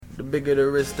The bigger the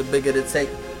risk, the bigger the take.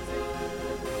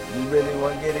 You really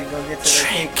want to get it, gonna get to the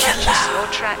cake. Purchase your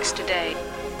tracks today.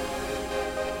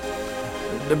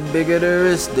 The bigger the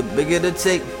risk, the bigger the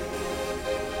take.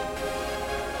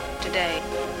 Today.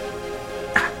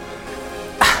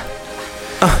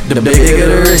 The bigger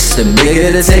the risk, the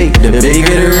bigger the take. The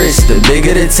bigger the risk, the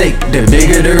bigger the take. The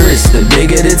bigger the risk, the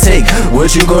bigger the take.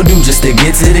 What you gon' do just to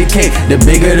get to the cake? The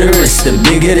bigger the risk, the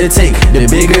bigger the take. The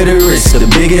bigger the risk, the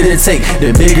bigger the take.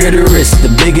 The bigger the risk,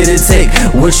 the bigger the take.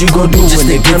 What you gon' do just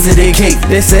to get to the cake?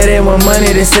 They said they want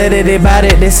money, they said that they bout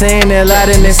it. They saying they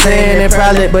lot and they saying they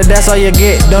probably, but that's all you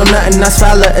get. Don't nothing else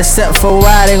follow except for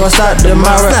why they gon' start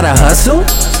tomorrow. It's not a hustle.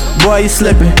 Boy, you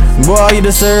slipping. Boy, you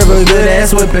deserve a good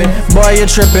ass whipping. Boy, you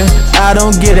tripping. I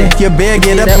don't get it. You better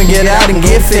get up and get out and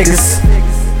get figures.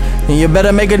 And you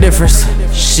better make a difference.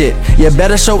 Shit, you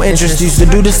better show interest. Used to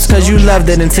do this cause you loved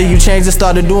it until you changed and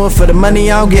started doing for the money.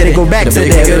 I don't get it. Go back to the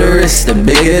bigger the risk, the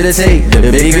bigger the take.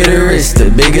 The bigger the risk, the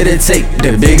bigger the take.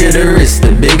 The bigger the risk,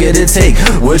 the bigger the take.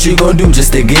 What you gon' do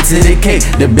just to get to the cake?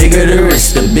 The bigger the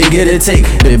risk, the bigger the take.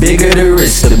 The bigger the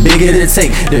risk, the bigger the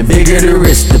take. The bigger the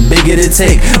risk, the bigger the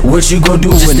take. What you gon'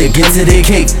 do just to get to the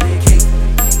cake?